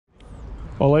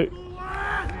All out.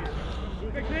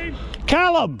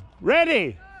 Callum,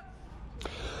 ready.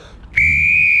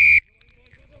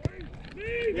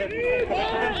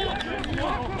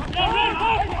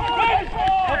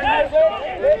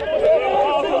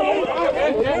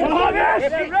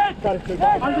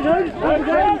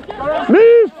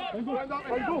 Move!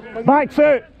 Back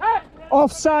foot!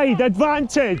 Offside,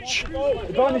 advantage!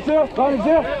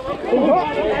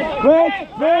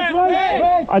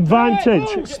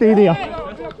 Advantage, stay there.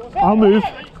 I'll move.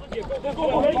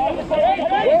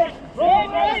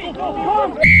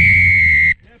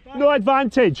 No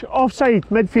advantage, offside,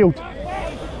 midfield.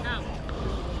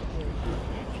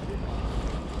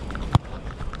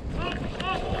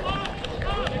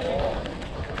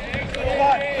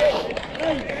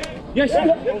 Yes.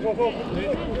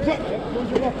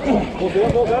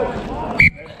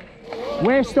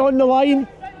 West on the line.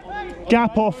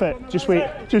 Gap off it. Just wait.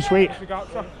 Just wait.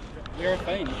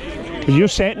 You're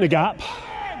setting the gap.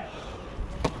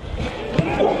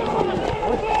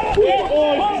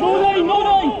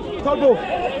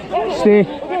 Stay.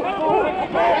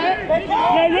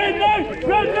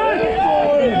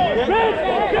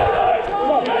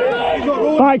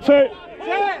 Back foot.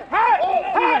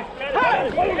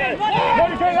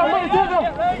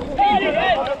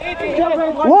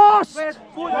 Lost!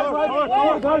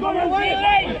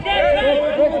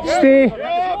 Stay.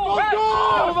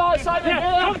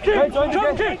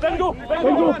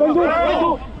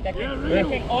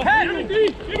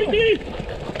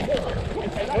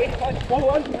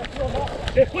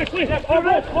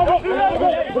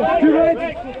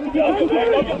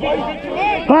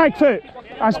 Back foot.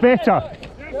 That's better.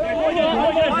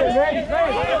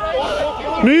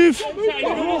 Move.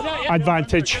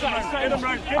 Advantage.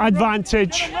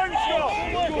 Advantage.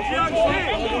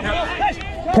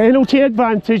 Penalty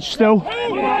advantage still.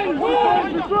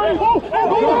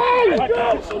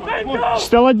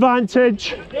 Still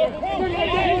advantage.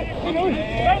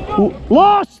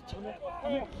 Lost.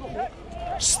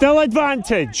 Still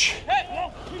advantage.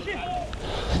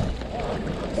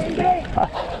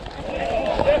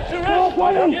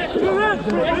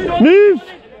 Move.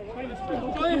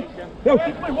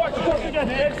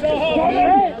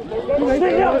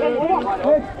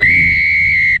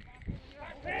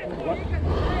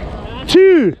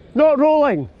 2, not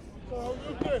rolling.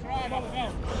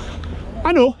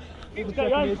 I know. It's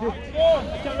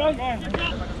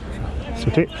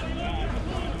okay.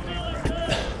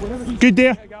 Good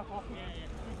there.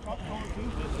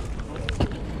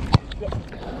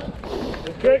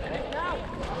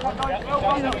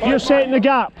 You're setting the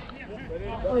gap.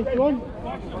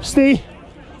 Stay.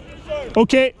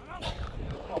 Okay.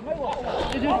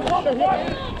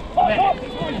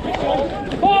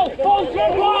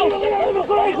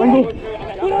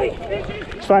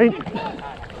 It's fine.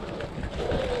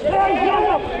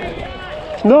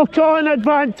 Knock on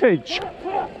advantage.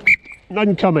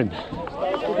 None coming.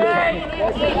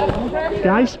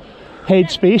 Guys,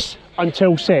 head space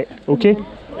until set, okay?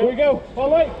 Here we go.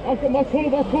 All right. I've got my pull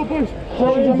boost.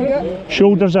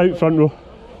 Shoulders out, front row.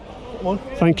 Come on.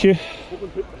 Thank you.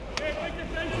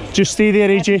 Just stay there,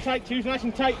 AJ. Tight, two's nice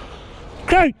and tight.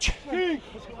 Crouch.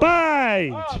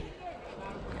 Bind.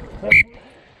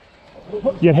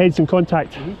 Your head's in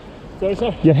contact. Sorry,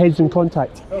 sir. Your head's in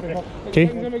contact. Okay?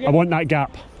 I want that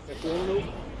gap.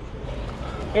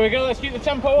 Here we go. Let's keep the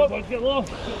tempo up. Let's get low.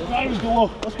 Let's go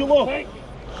low. Let's go low.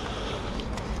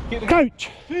 Crouch.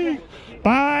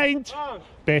 Bind.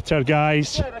 Better,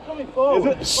 guys.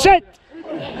 Sit.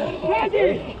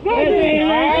 Ready.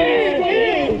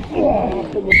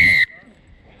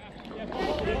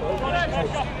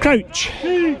 Crouch.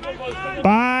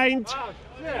 Bind.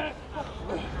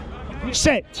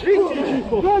 Sit.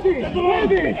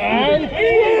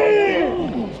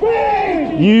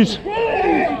 Use.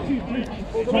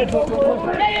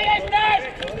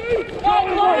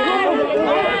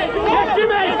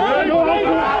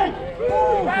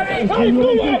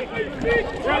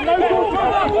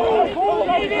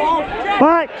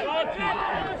 Back.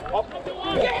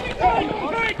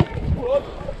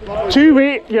 2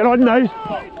 weight, you're on now.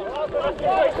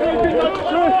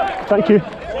 Thank you.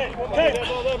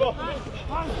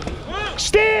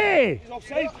 Stay!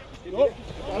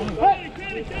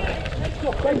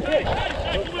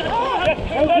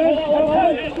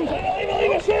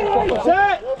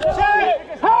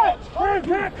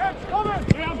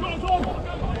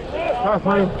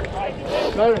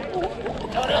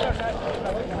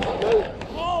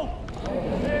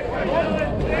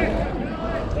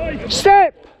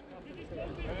 Step!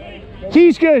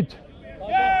 He's good.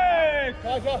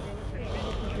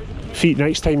 Feet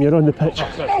next time you're on the pitch.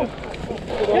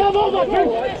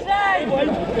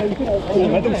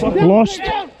 Lost.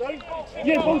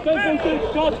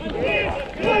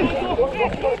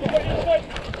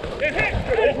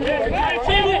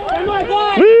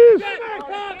 Move!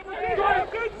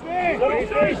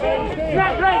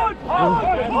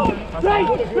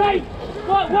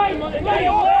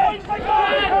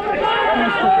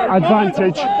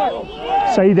 Advantage.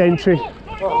 Side entry.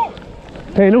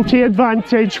 Penalty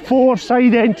advantage for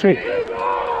side entry.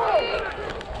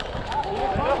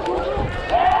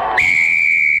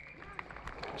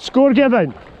 Score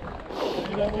given.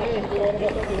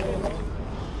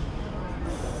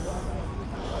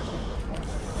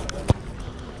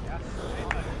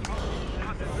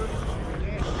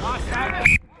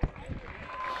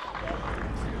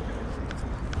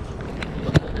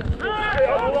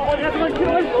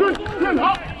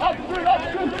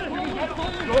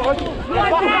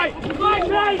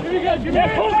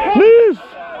 Move!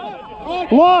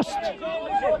 Lost!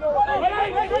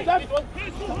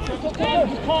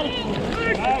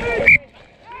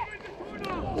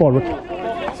 Forward.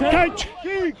 Couch!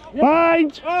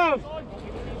 Bind!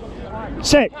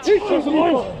 Set!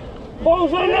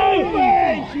 Balls on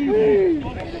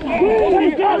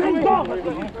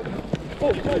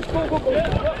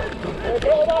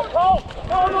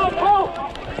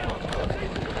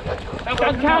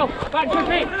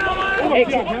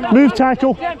Move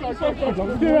tackle.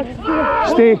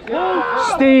 Stay.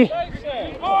 Stay.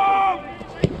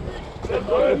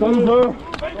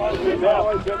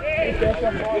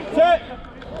 Set.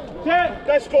 Set.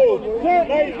 Let's go. Set.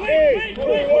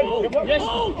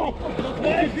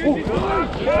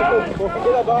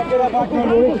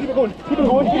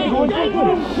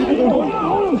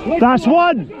 That's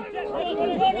one.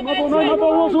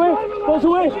 Balls away. Balls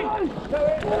away.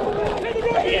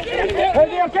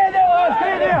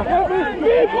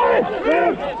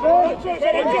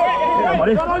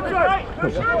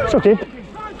 It's okay.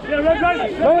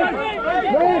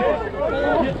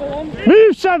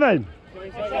 Move 7.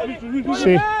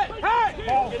 Stay.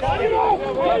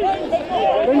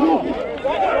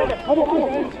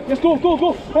 Let's go.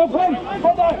 Help him.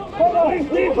 Hold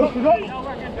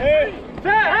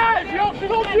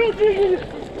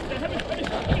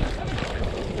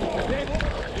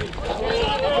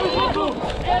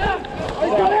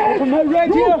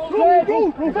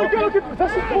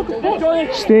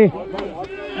on. Stay.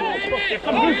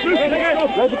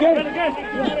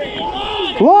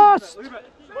 Lost.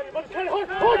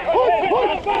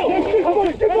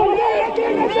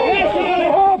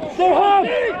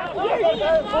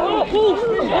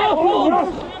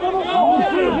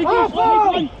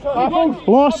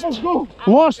 Lost.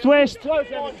 Lost, West.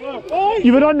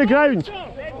 You were on the ground.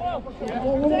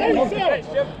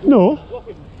 No.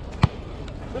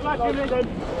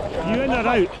 You in or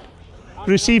out?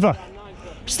 Receiver.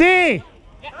 Stay.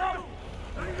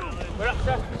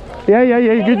 Yeah,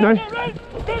 you're good now.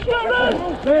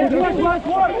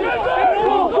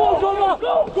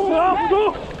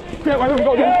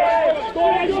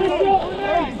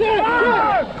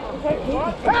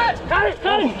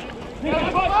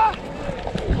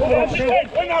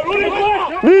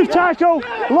 Move tackle.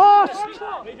 Lost.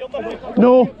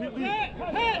 No.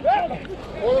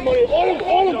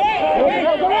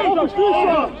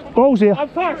 Ball's here.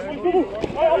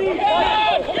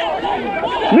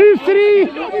 Move 3.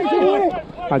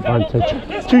 Advantage.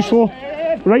 Too slow.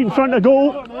 Right in front of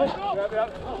goal.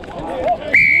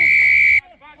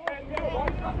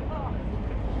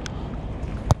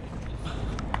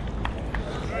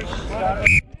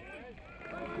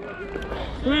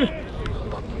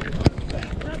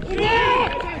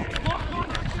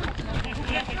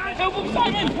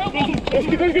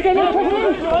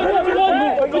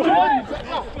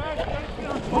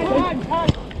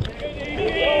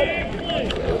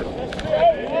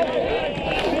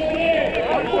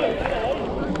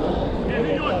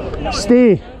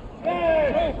 Stay.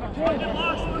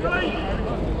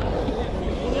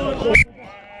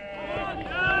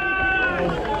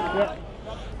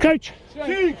 Coach.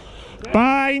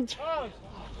 Bind.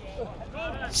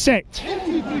 Set.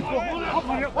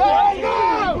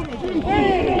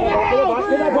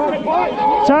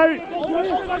 Out.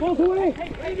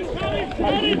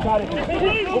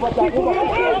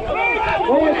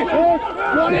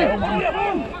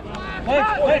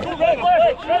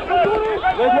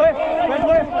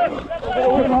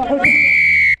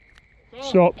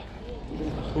 Stop.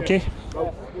 Okay.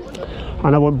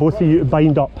 And I want both of you to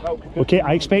bind up. Okay,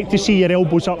 I expect to see your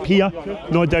elbows up here,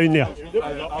 not down there.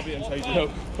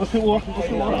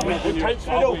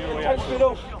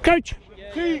 Couch.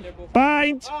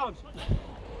 Bind.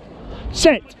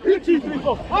 Set.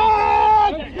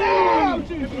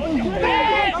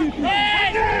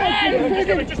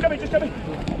 Just come in.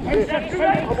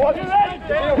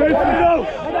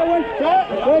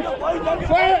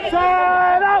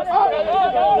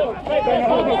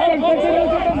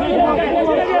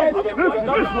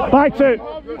 Back foot.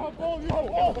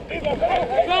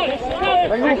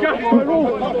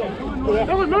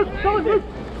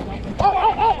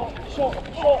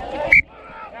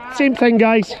 Same thing,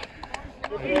 guys.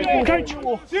 Coach.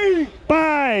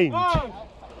 Bind.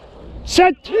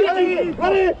 Sit. Ready.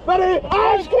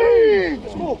 And squeeze.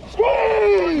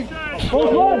 Squeeze.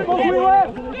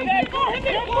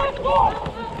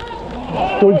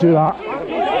 Don't do that.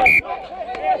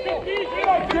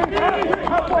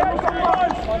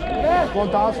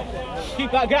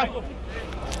 Keep that gap.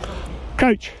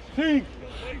 Coach.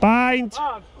 Bind.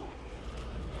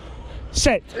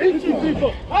 Sit. And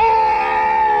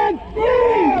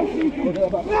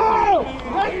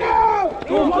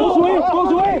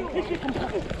goes away.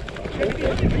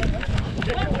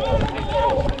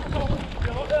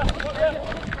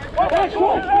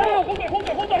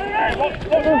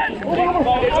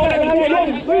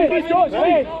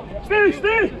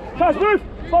 Stay. Pass, move.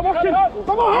 Stop walking.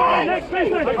 Come on.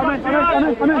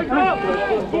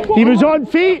 He was on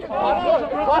feet.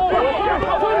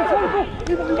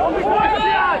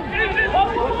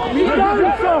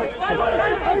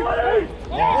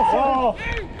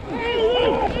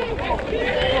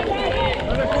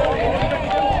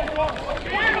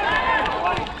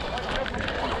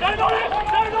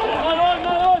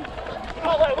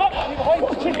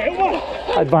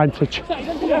 Advantage.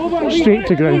 Straight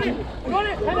to ground.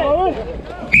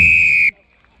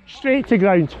 Straight to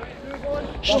ground.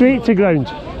 Straight to ground.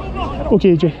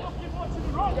 Okay, Jay.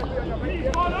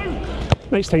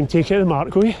 Next time, take it at the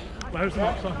mark, will you?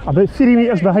 About 3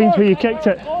 metres behind where you kicked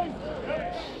it.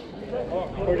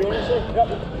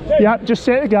 Yeah, just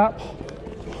set the gap.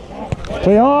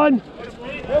 Play on.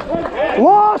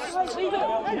 Lost!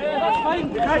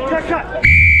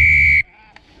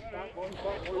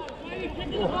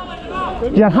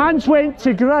 Your hands went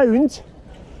to ground,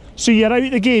 so you're out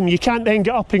of the game. You can't then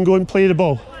get up and go and play the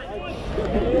ball.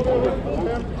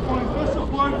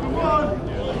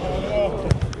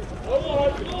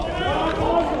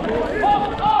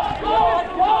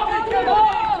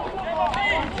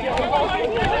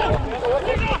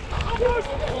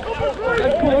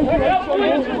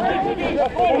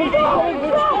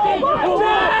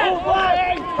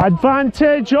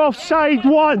 Advantage, offside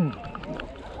 1.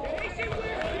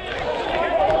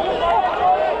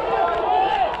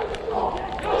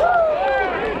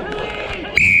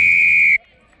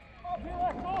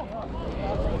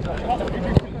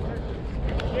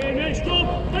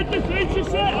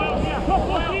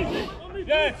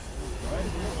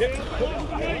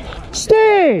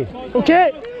 Stay!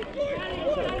 Okay.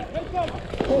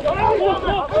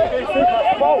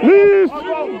 Move!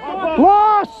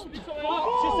 Lost!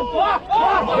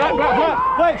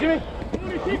 Play, Jimmy.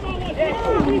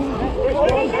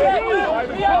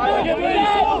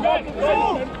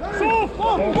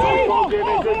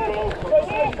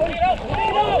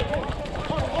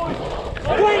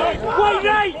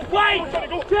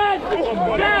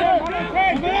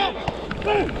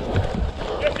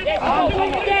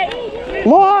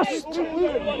 Lost!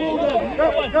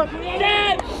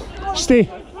 Stay.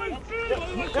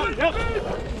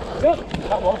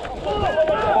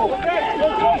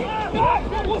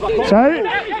 It's out.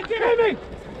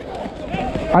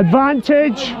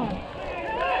 Advantage.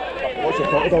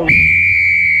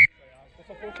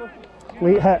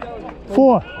 Late hit.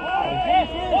 4.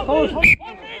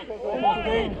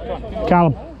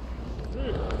 Callum.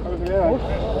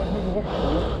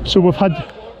 So we've had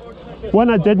one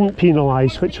I didn't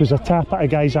penalise, which was a tap at a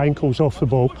guy's ankles off the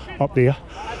ball up there.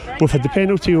 We've had the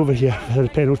penalty over here, we've had the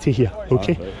penalty here,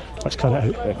 okay? Let's cut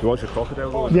it out. If you watch your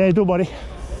crocodile though. Yeah, don't worry.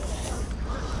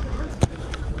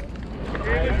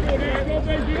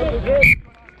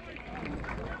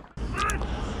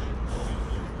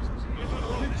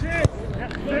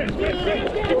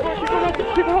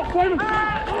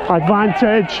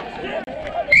 Advantage.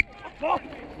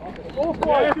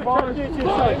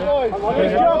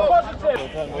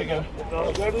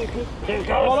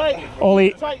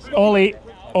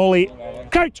 Ollie.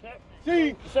 Couch.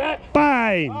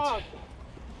 Bind.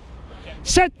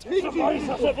 Sit.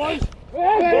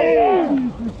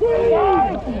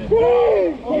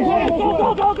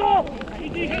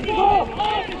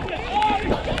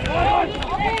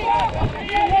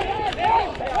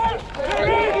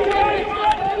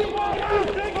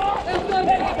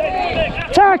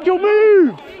 Tackle,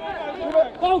 move!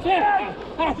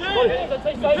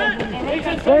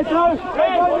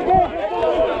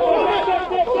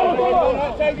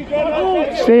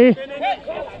 Stay.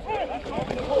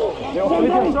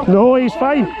 No, he's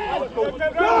fine.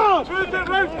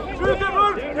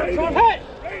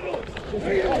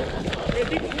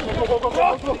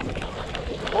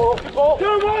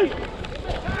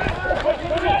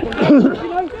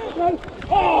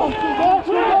 Oh,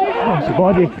 it's the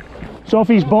body. It's off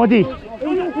his body.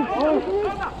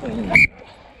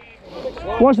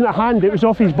 It wasn't a hand, it was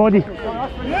off his body.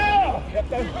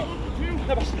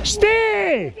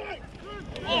 Stay!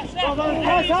 Let's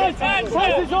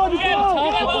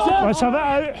have it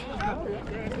out.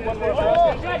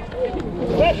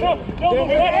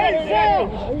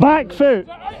 Back foot.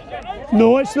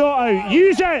 No, it's not out.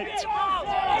 Use it!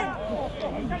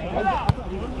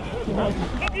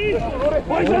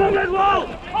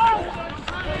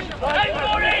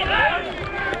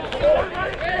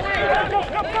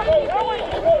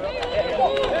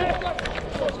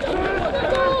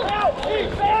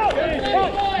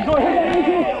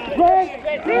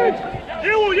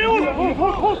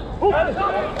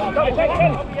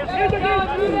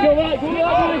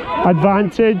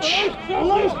 Advantage.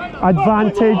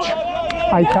 Advantage.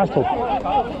 High tackle.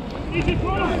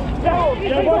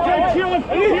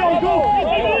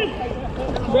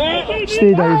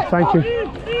 Stay down, thank you.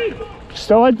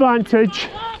 Still advantage.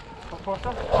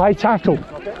 High tackle.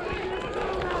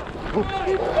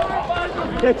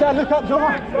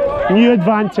 New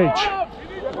advantage.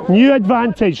 New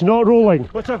advantage, not rolling.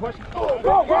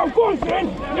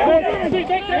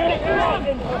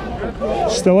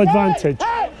 Still advantage.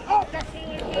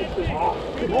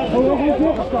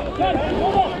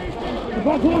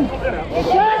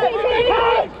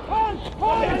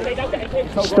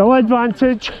 Still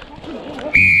advantage.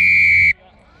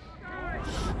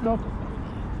 No.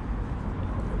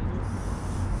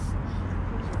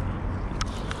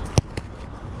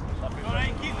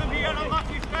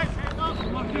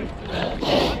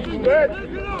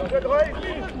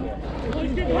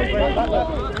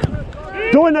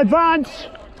 Don't advance.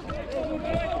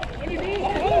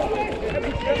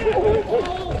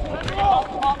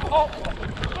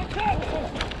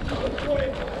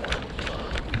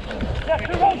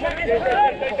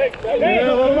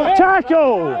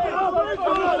 Tackle.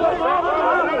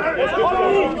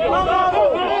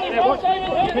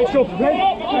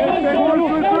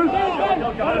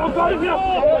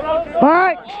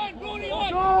 Back.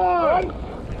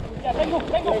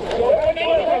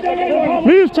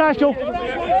 Move tackle.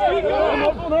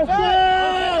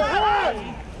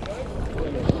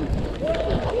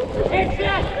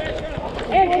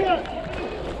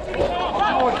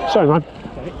 Sorry, man.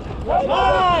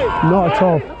 Not at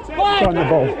all. It's on the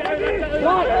ball.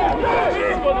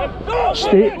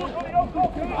 Stay.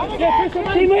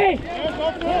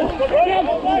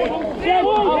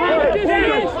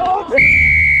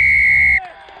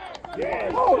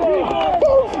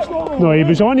 No, he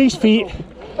was on his feet.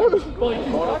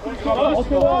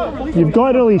 You've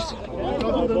got to release.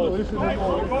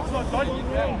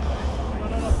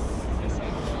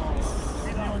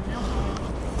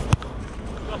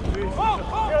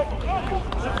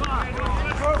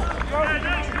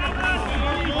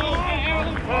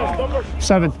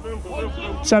 Seven.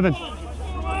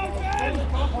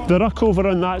 The ruck over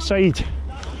on that side.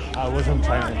 I wasn't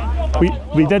trying to.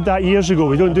 We did that years ago.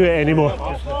 We don't do it anymore.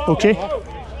 Okay?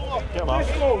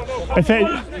 If it,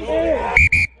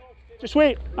 just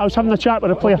wait. I was having a chat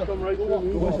with a player.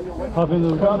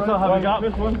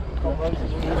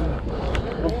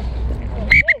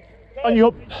 On you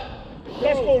up.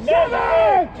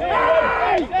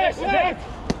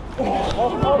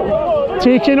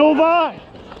 Taking over.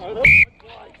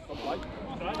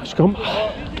 Scum.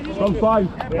 Scum 5.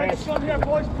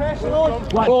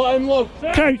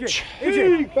 Couch.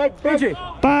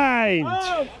 Bind.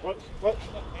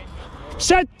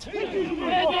 Sit.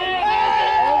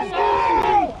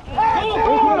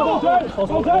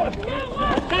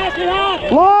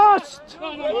 Lost.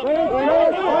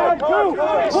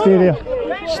 Stay there.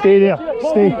 Stay there.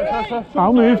 Stay.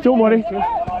 I'll move. Don't worry.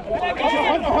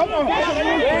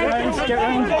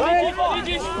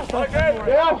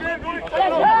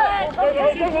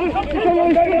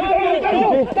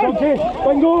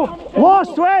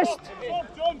 Lost West.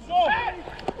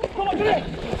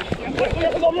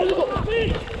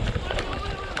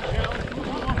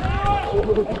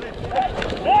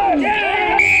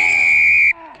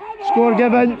 Score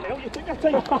given.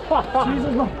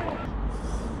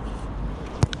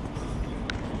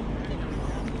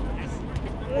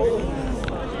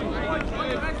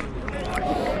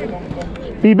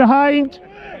 Be behind.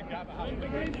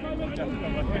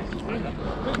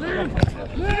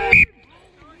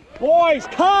 Boys,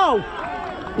 Carl!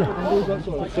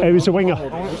 It was the winger.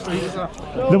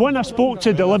 The one I spoke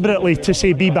to deliberately to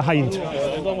say be behind.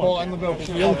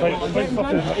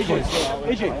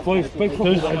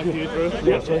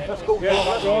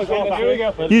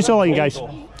 Use the line, guys.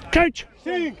 Couch!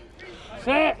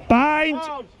 Bind!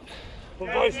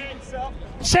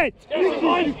 Sit!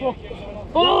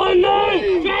 Oh no!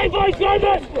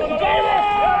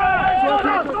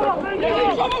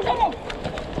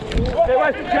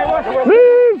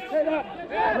 Move!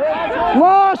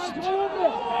 Lost!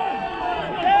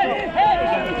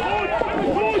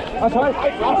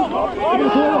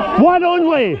 One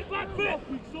only!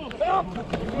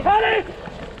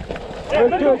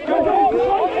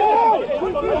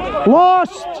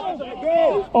 Lost!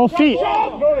 Off feet!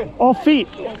 Off feet!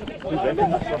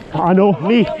 I know,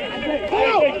 me.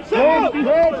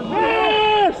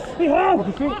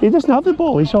 He doesn't have the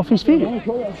ball, he's off his feet.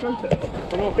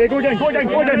 Hey, go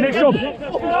again, next job.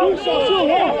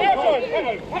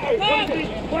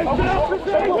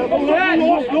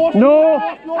 No!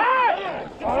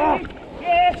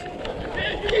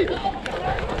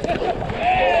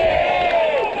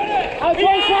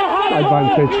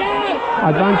 Advantage.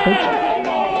 Advantage.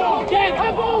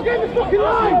 Get the fucking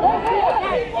line!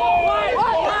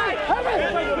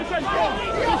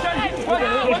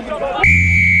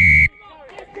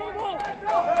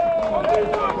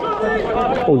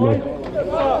 Oh no.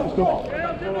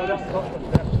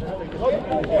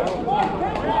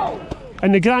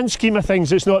 In the grand scheme of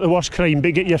things, it's not the worst crime,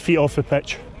 but get your feet off the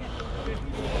pitch.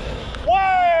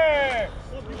 1,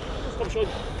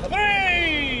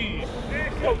 3!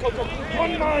 Come.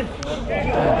 1 man!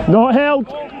 Not held.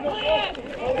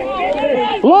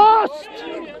 Lost!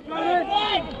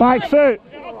 Back foot.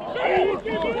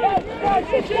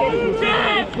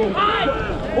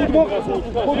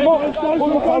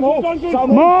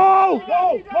 Mo!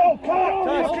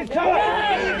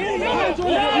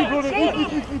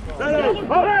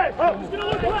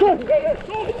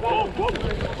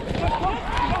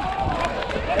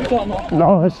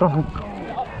 No, it's not.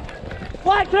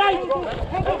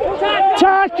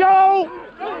 Tackle!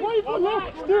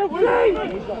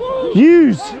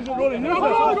 Use!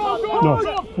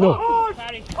 No.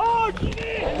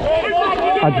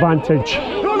 Advantage.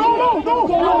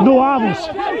 No arms.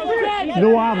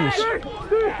 No arms.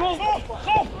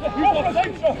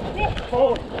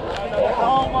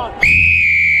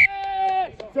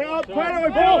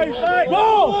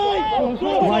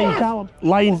 Line, Callum.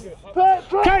 Line.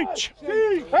 Couch.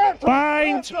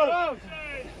 Bind.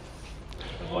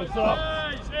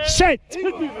 Sit.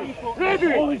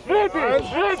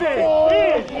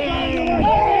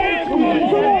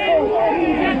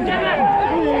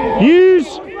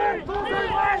 Use.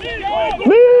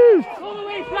 Move.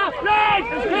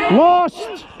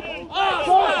 Lost.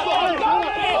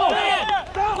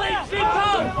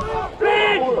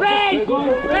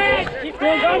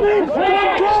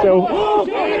 Still.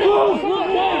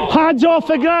 Hands off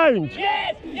the ground.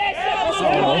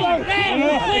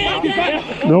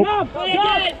 Nope.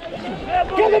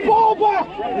 Get the ball back!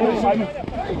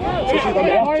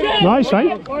 Nice,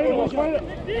 right?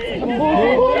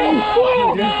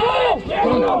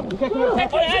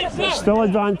 Still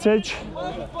advantage.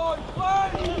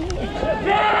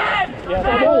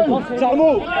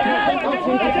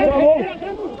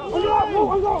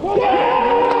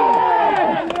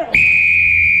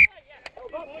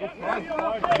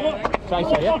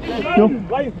 No,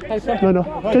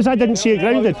 because I didn't see it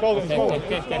grounded.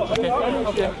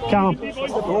 Calm.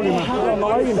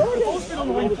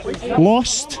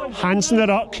 Lost, hands in the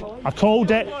ruck. I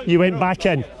called it, you went back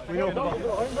in.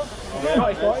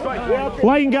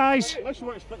 Line, guys.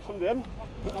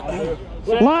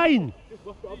 Line.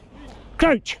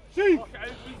 Crouch.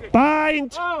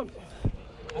 Bind.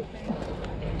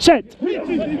 Sit. No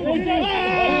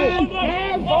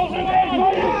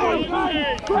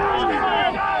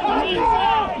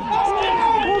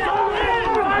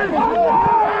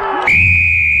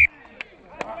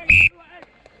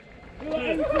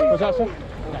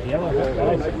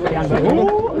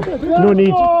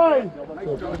need.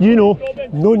 You know,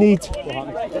 no need.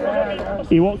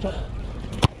 He walked up.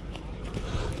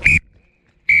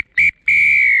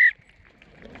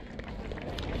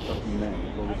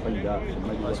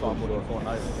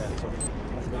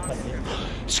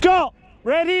 Scott,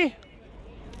 ready?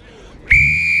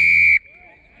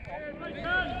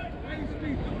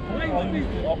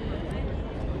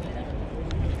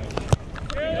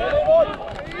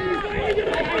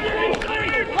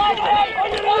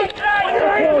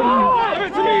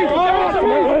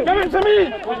 Give it to me!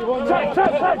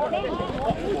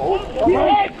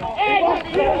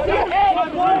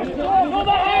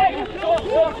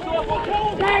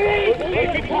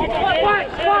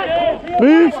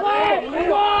 Move!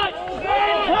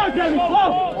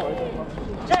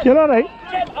 You're alright?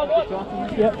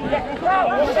 Yep.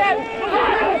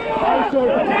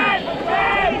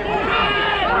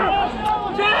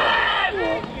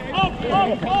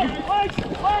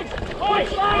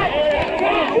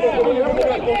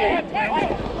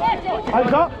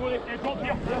 Hands up!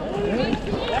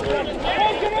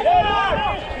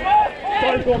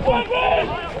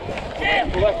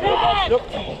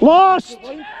 Lost!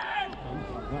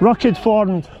 Ruck had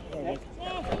formed.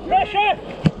 Pressure!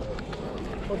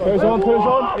 Who's on?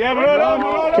 Yeah, we're on.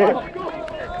 Okay.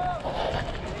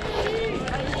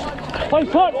 Play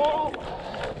cut!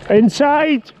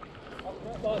 Inside!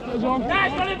 Guys, run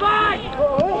it back!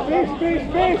 Space!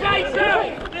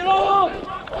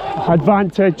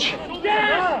 Advantage.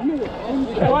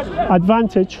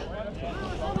 Advantage.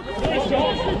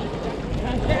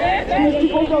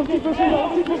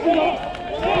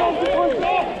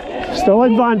 Still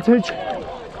advantage.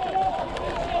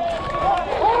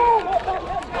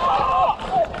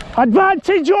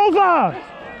 Advantage over!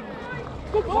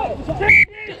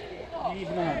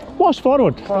 Lost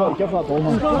forward.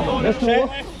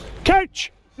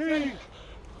 Couch!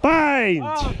 Bind!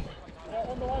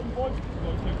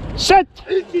 Sit!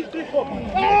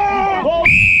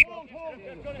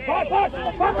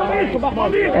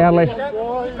 Early.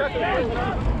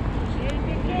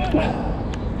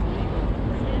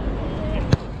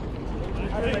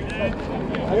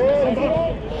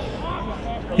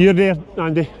 You're there,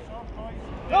 Andy.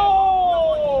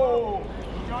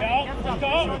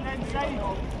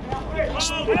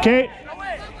 Okay.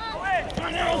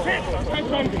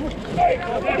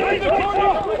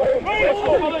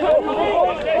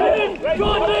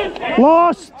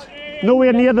 Lost.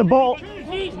 Nowhere near the ball.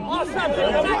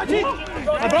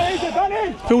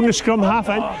 Pull the scrum half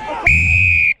in.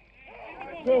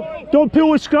 Don't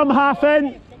pull the scrum half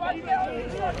in.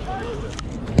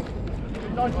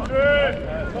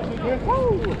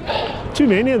 Too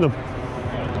many of them.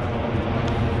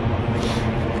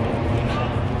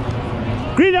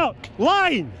 Grenock,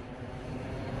 line!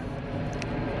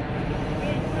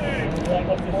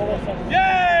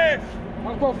 Yes!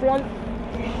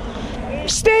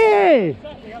 Stay!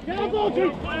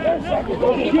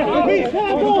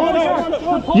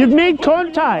 You've made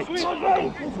contact. Keep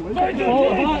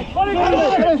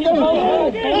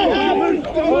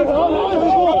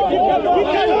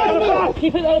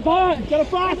it at the back! Get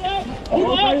it back! Get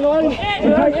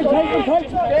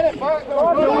it back!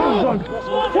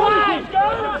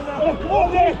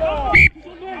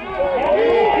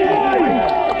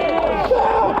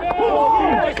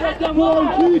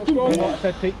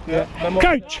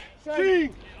 Coach!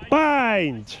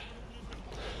 Bind!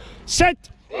 Sit!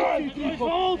 Go!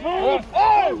 Go!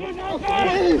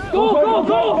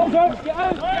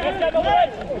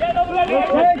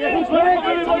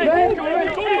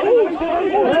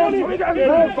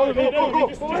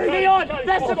 Stay on!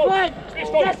 Discipline!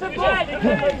 Discipline!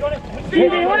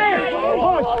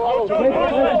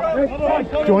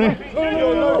 Johnny!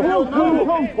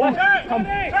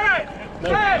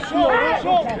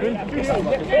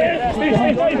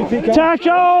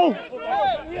 Tackle!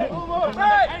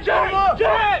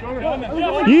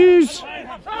 Use!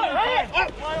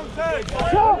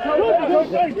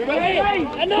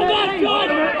 Another shot!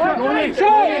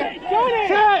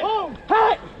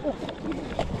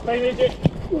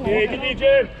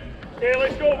 Okay,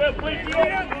 let's go, please.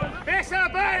 Pass that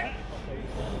back!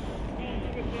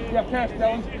 Do a pass,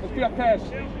 Dylan. Let's do a pass.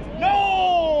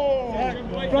 No!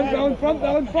 Front down.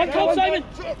 Simon!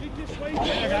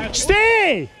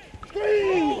 Stay!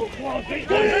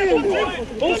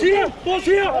 Ball's here!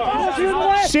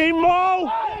 Same ball!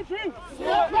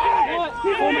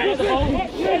 Get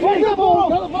the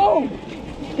ball!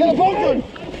 Get the ball, John!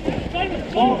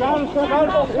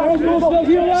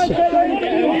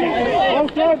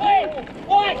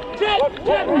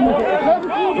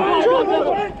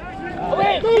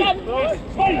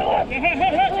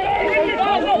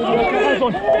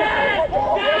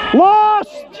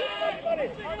 Lost!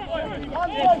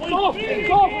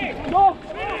 Go!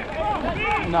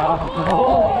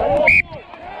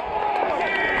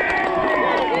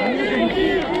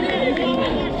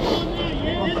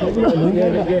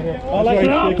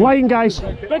 Line, guys.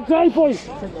 Big time, boys.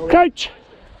 Coach.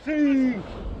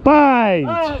 Bind.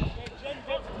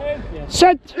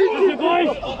 Sit.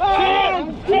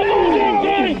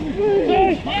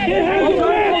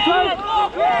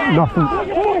 Nothing.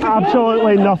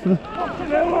 Absolutely nothing.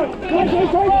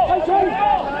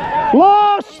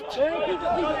 Lost.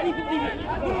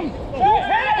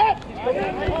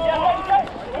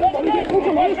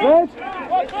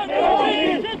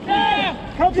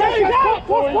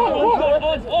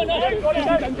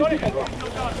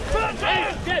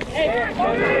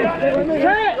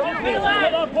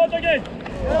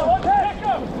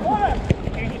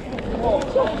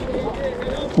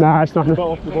 Nah, it's nothing.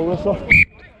 Off the ball, this stuff.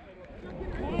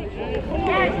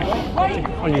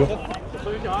 On you go.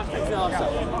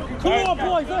 Come on,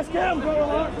 boys, let's get him.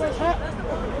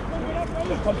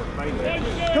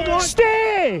 Come on.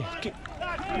 Stay!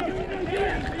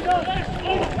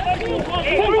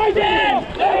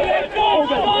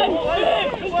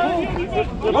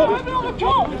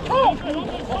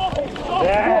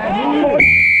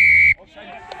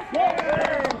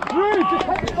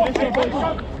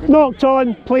 Knocked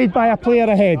on, played by a player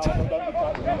ahead.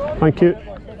 Thank you.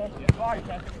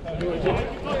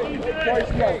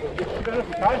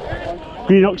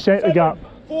 Grenock set the gap.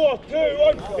 4, 2,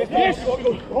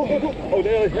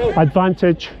 1.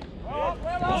 Advantage.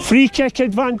 Free kick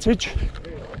advantage.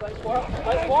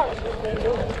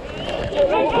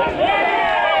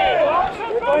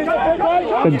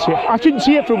 Didn't see it. I couldn't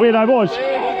see it from where I was.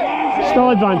 Still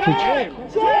advantage.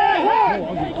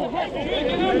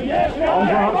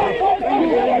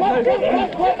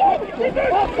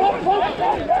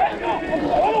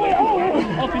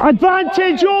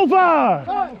 Advantage over!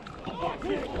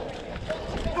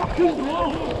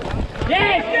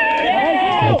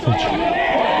 Advantage.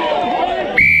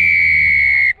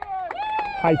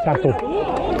 High tackle.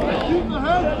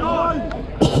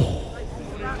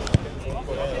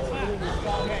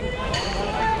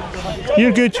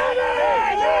 You're good.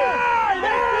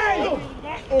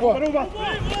 Over.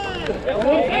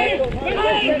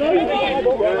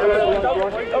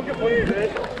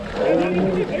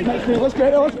 Let's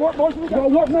get it, let's work, boys. We've got to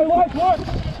work now, let's work.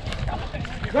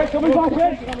 Right, coming back,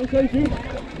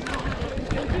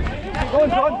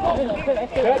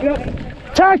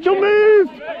 Tackle move!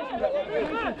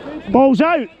 Ball's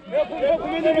out.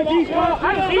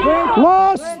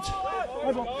 Lost!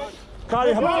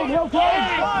 Carry him.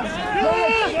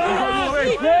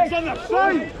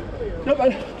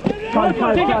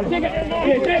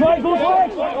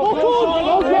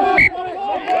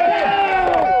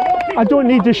 I don't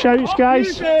need the shouts,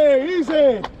 guys.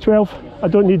 Easy. 12. I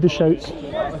don't need the shouts.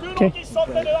 Okay.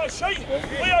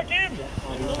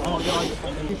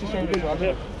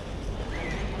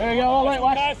 There you go, all right,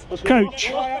 Wes.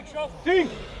 Coach.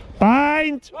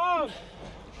 Bind.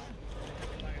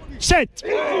 Sit.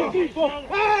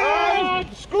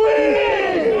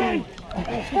 Squeeze.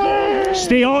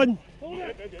 Stay on.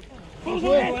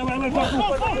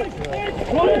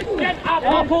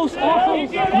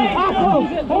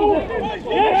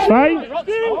 Fine.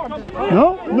 No,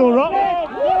 no rock.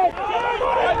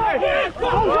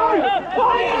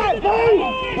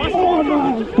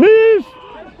 Move.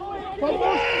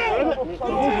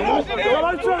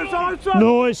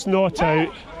 No, it's not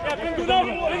out.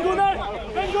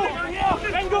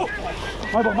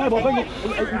 My ball, bingo.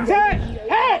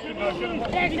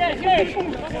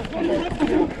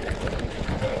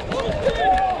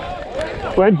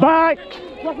 Went back.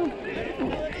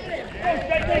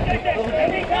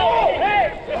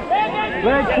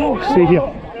 Stay here.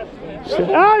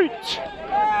 Stay out.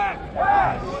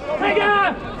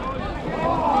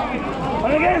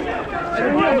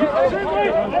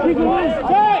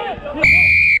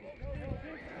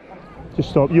 Just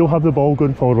stop. You'll have the ball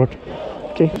going forward.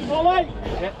 Okay.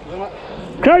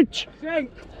 Crouch.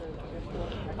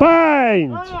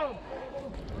 Bind.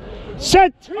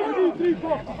 Sit.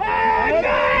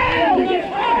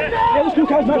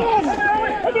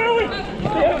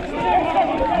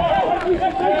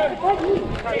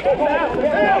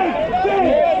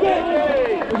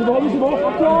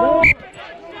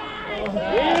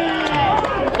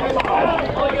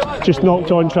 Just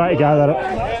knocked on, try to gather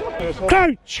it.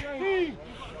 Crouch.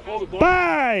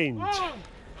 Bind.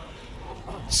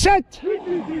 Sit.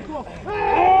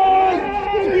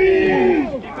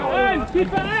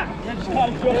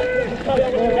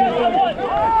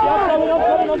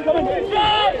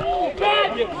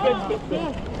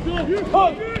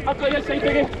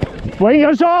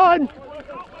 Wingers on.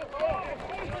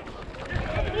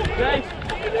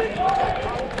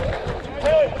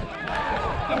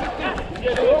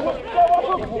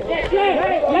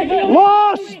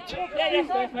 Lost.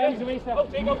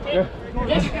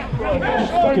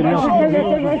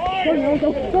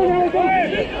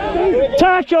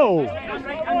 Tackle.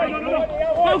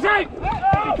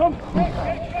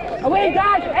 Away,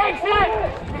 guys! Excellent!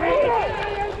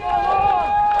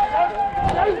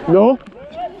 No.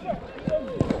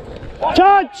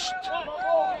 Touched.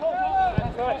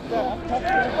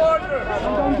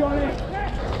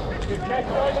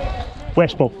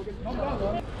 West ball.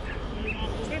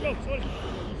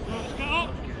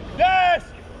 Yes!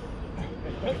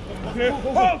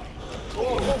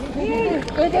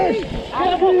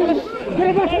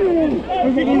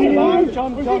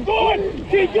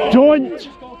 Don't!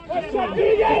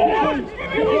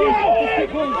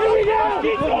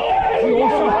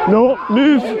 No,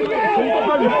 move!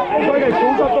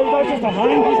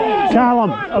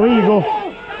 Callum, away you go.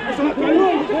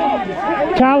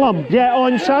 Callum, get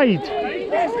onside.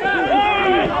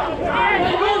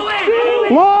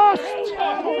 Lost!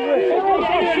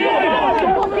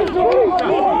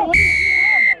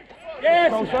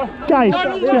 Guys,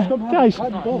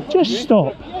 just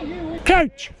stop.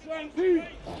 Crouch.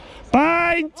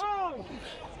 Bind.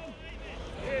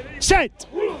 Sit.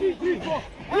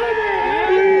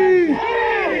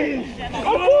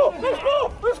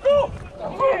 Let's go!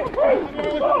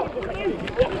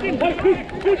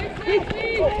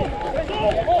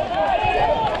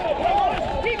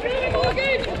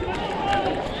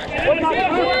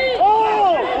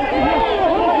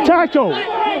 Tackle.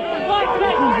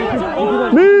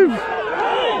 Move.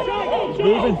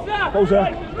 Moving. Goes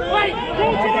there.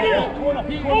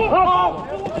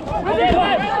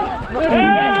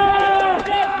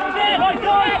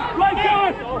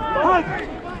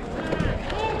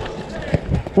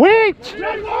 Wait.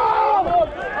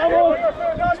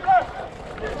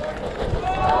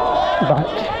 Back.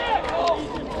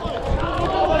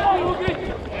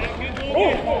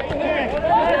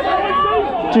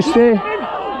 Just stay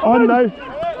on now.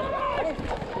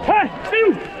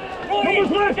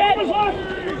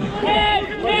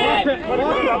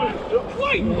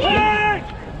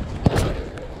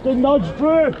 Good nudge,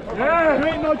 Drew. Yeah,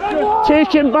 great nudge, Drew.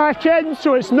 Take him back in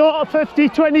so it's not a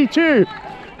 50-22.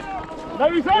 Now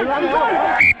he's out.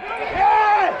 Yeah!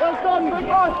 Well done, big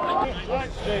one.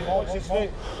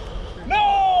 No!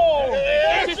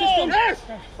 Yes!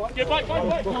 Get back,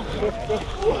 back.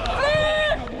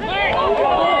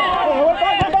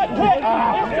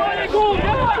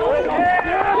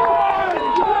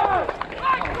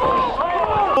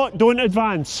 Don't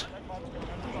advance.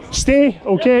 Stay,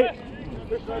 okay?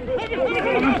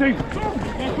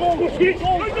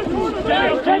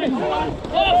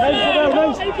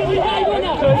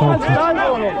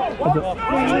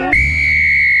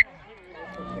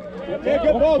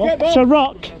 So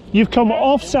Ruck, you've come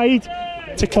offside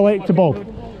to collect the ball.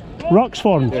 Ruck's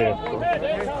formed.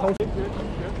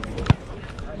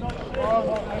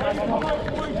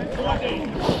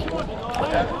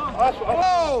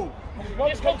 Oh!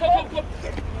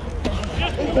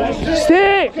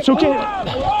 Stay! It's okay.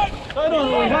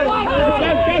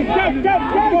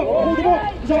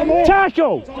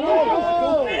 Tackle!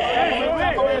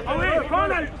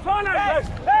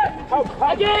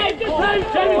 Again, just move,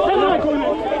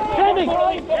 Jamie,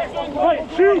 right,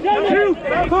 shoot,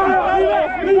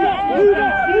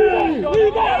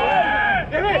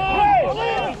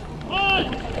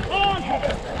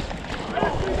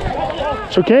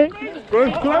 It's okay.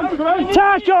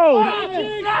 Tackle!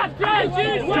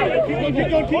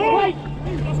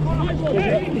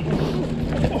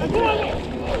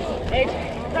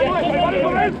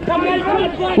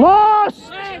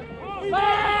 Lost!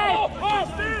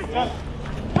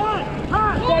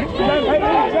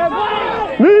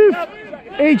 Move!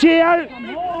 AJ out!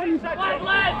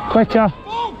 Quicker!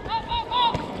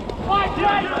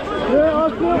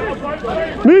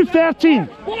 Move 13!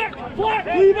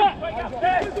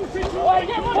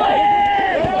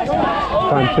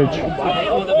 Advantage.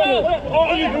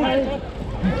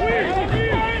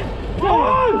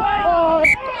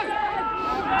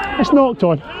 It's knocked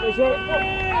on.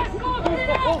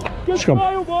 Scrum.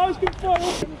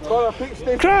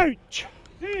 Crouch!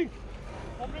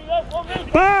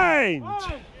 Bind!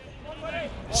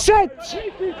 Sit!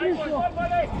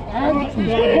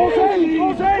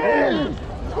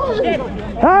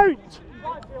 Out!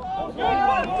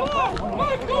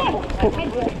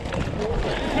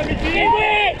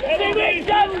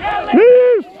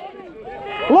 Move!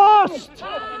 Lost!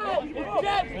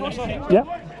 Yeah.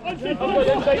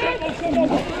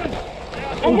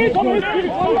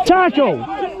 Tackle!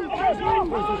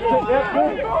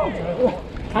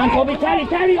 And Bobby, carry,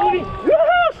 Bobby!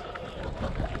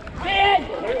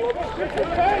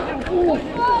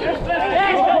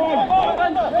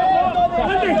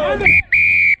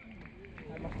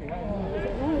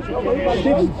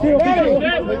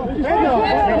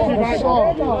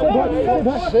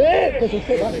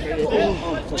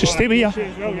 Just stay with you.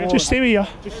 Just stay with you.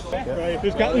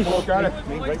 Who's got me?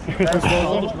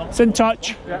 It's in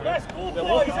touch.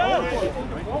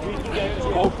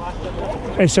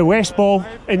 It's a West ball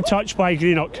in touch by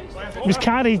Grenock. It was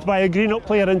carried by a Grenock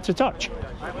player into touch.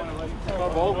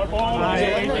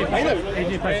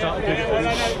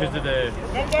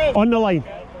 On the line.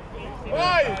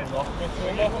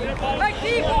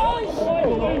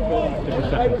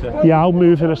 Yeah, I'll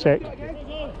move in a sec.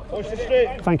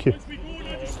 Thank you.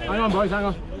 Hang on, boys, hang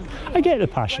on. I get the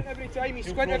passion. Every time, you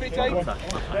squint every time.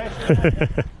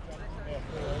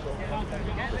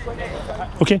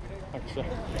 Okay.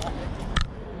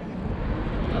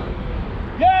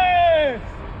 Yes!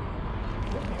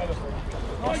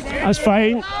 That's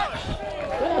fine.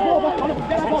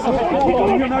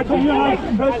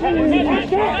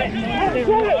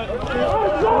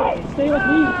 Stay with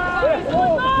me.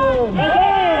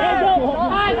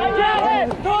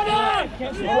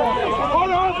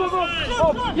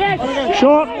 Yes.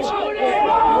 Short.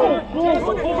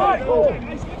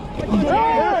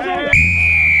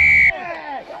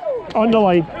 On the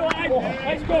line.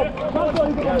 Let's go.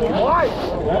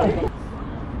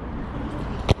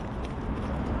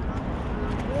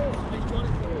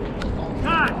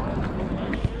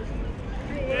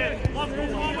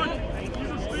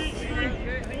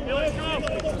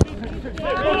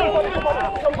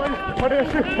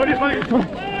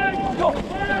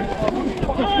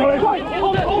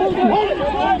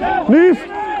 Move.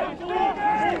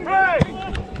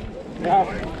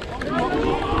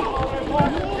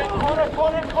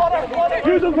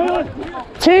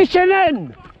 Taken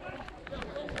in.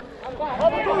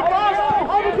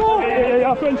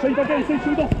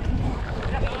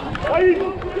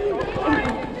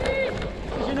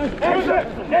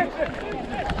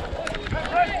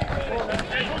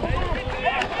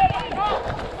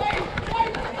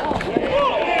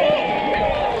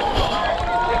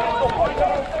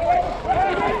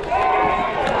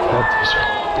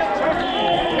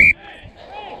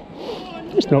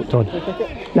 It's knocked on.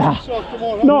 Nah,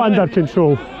 not under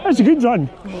control. That's a good run.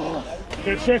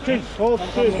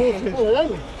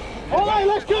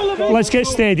 Let's get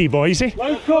steady, boys.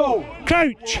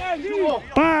 Crouch.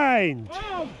 Bind.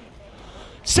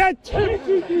 Sit.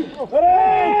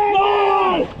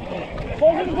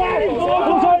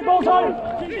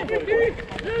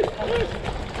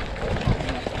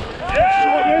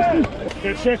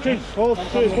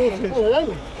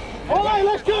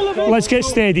 Let's get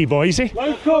steady, boys.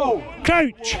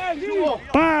 Crouch.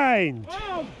 Bind.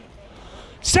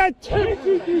 Sit.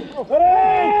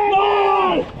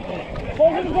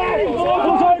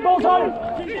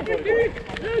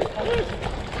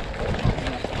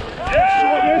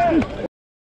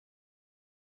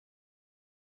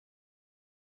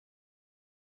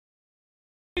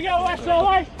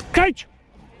 Crouch.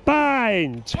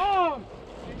 Bind.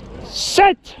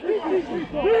 Sit.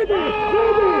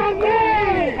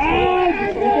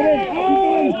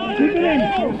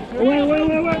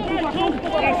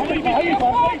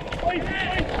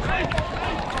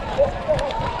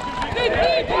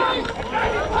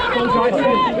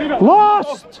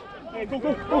 Lost.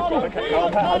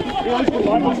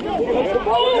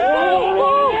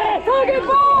 Target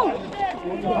ball.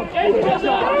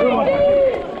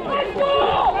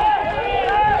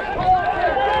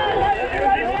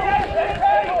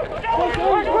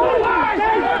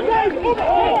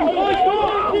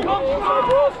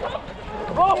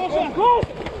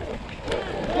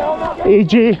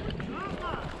 AJ.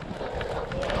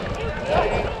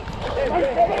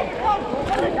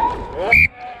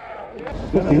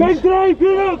 Big drive,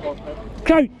 Grenock!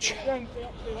 Crouch.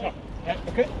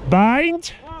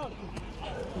 Bind.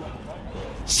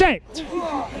 Set.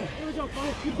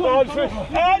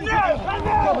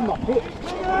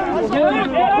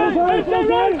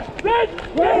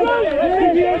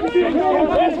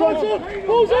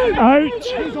 Out.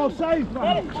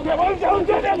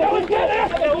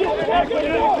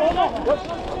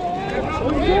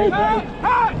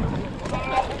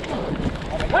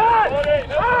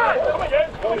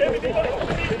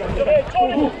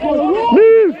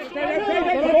 Move.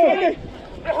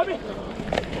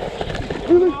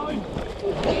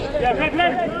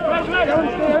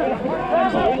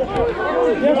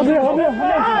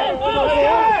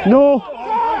 No.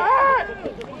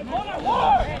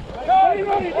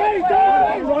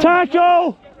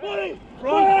 Tackle.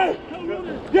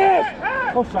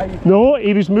 No,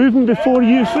 he was moving before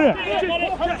you threw it.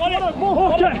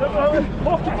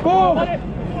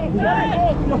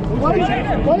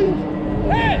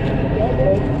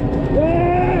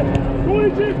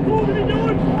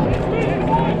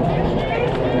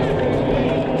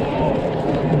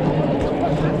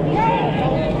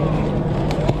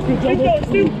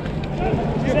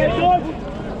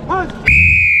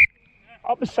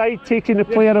 Up the side, taking the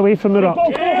player away from the ruck.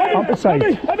 Up the side.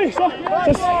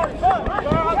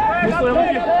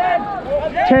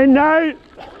 10 now.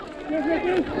 One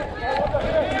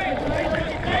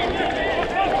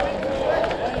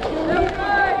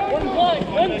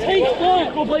take,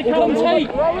 go Blake, one take.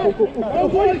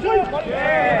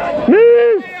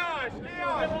 Move!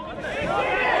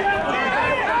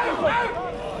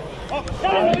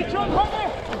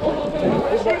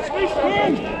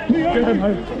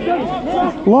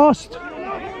 Lost.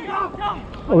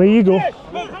 Away you go.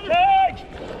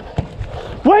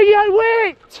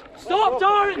 Wait! Stop,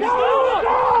 Darren!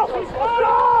 Stop!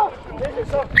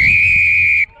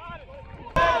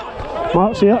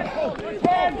 Mark's here.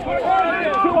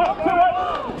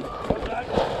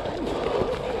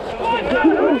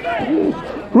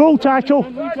 Roll tackle.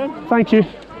 Thank you.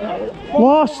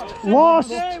 Lost.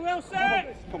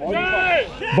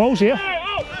 Ball's here.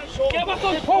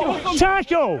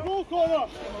 Tackle.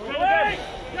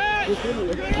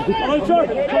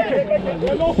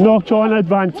 Knock on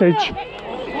advantage.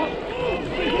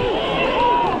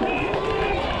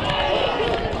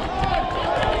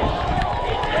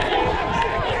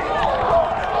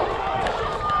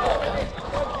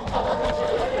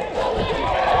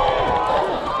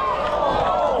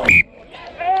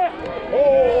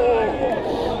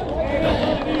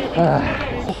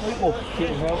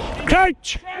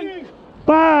 Coach!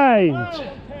 Bind!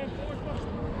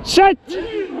 Sit!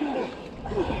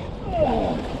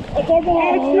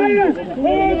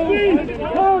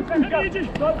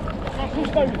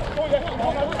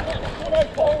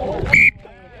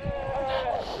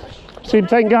 Same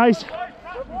thing, guys.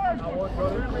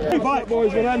 Back,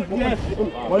 boys, we're in. Yes.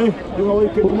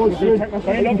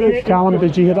 Callum,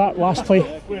 did you hear that last play?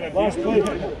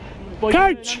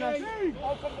 Coach!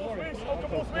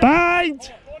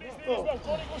 Bind!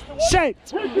 Sit!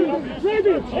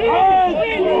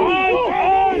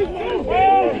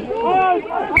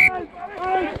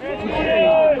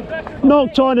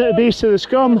 Knocked on at the base of the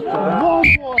scrum.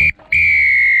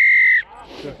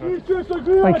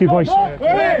 Thank you, boys.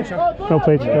 Well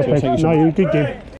played. No, you're a good game.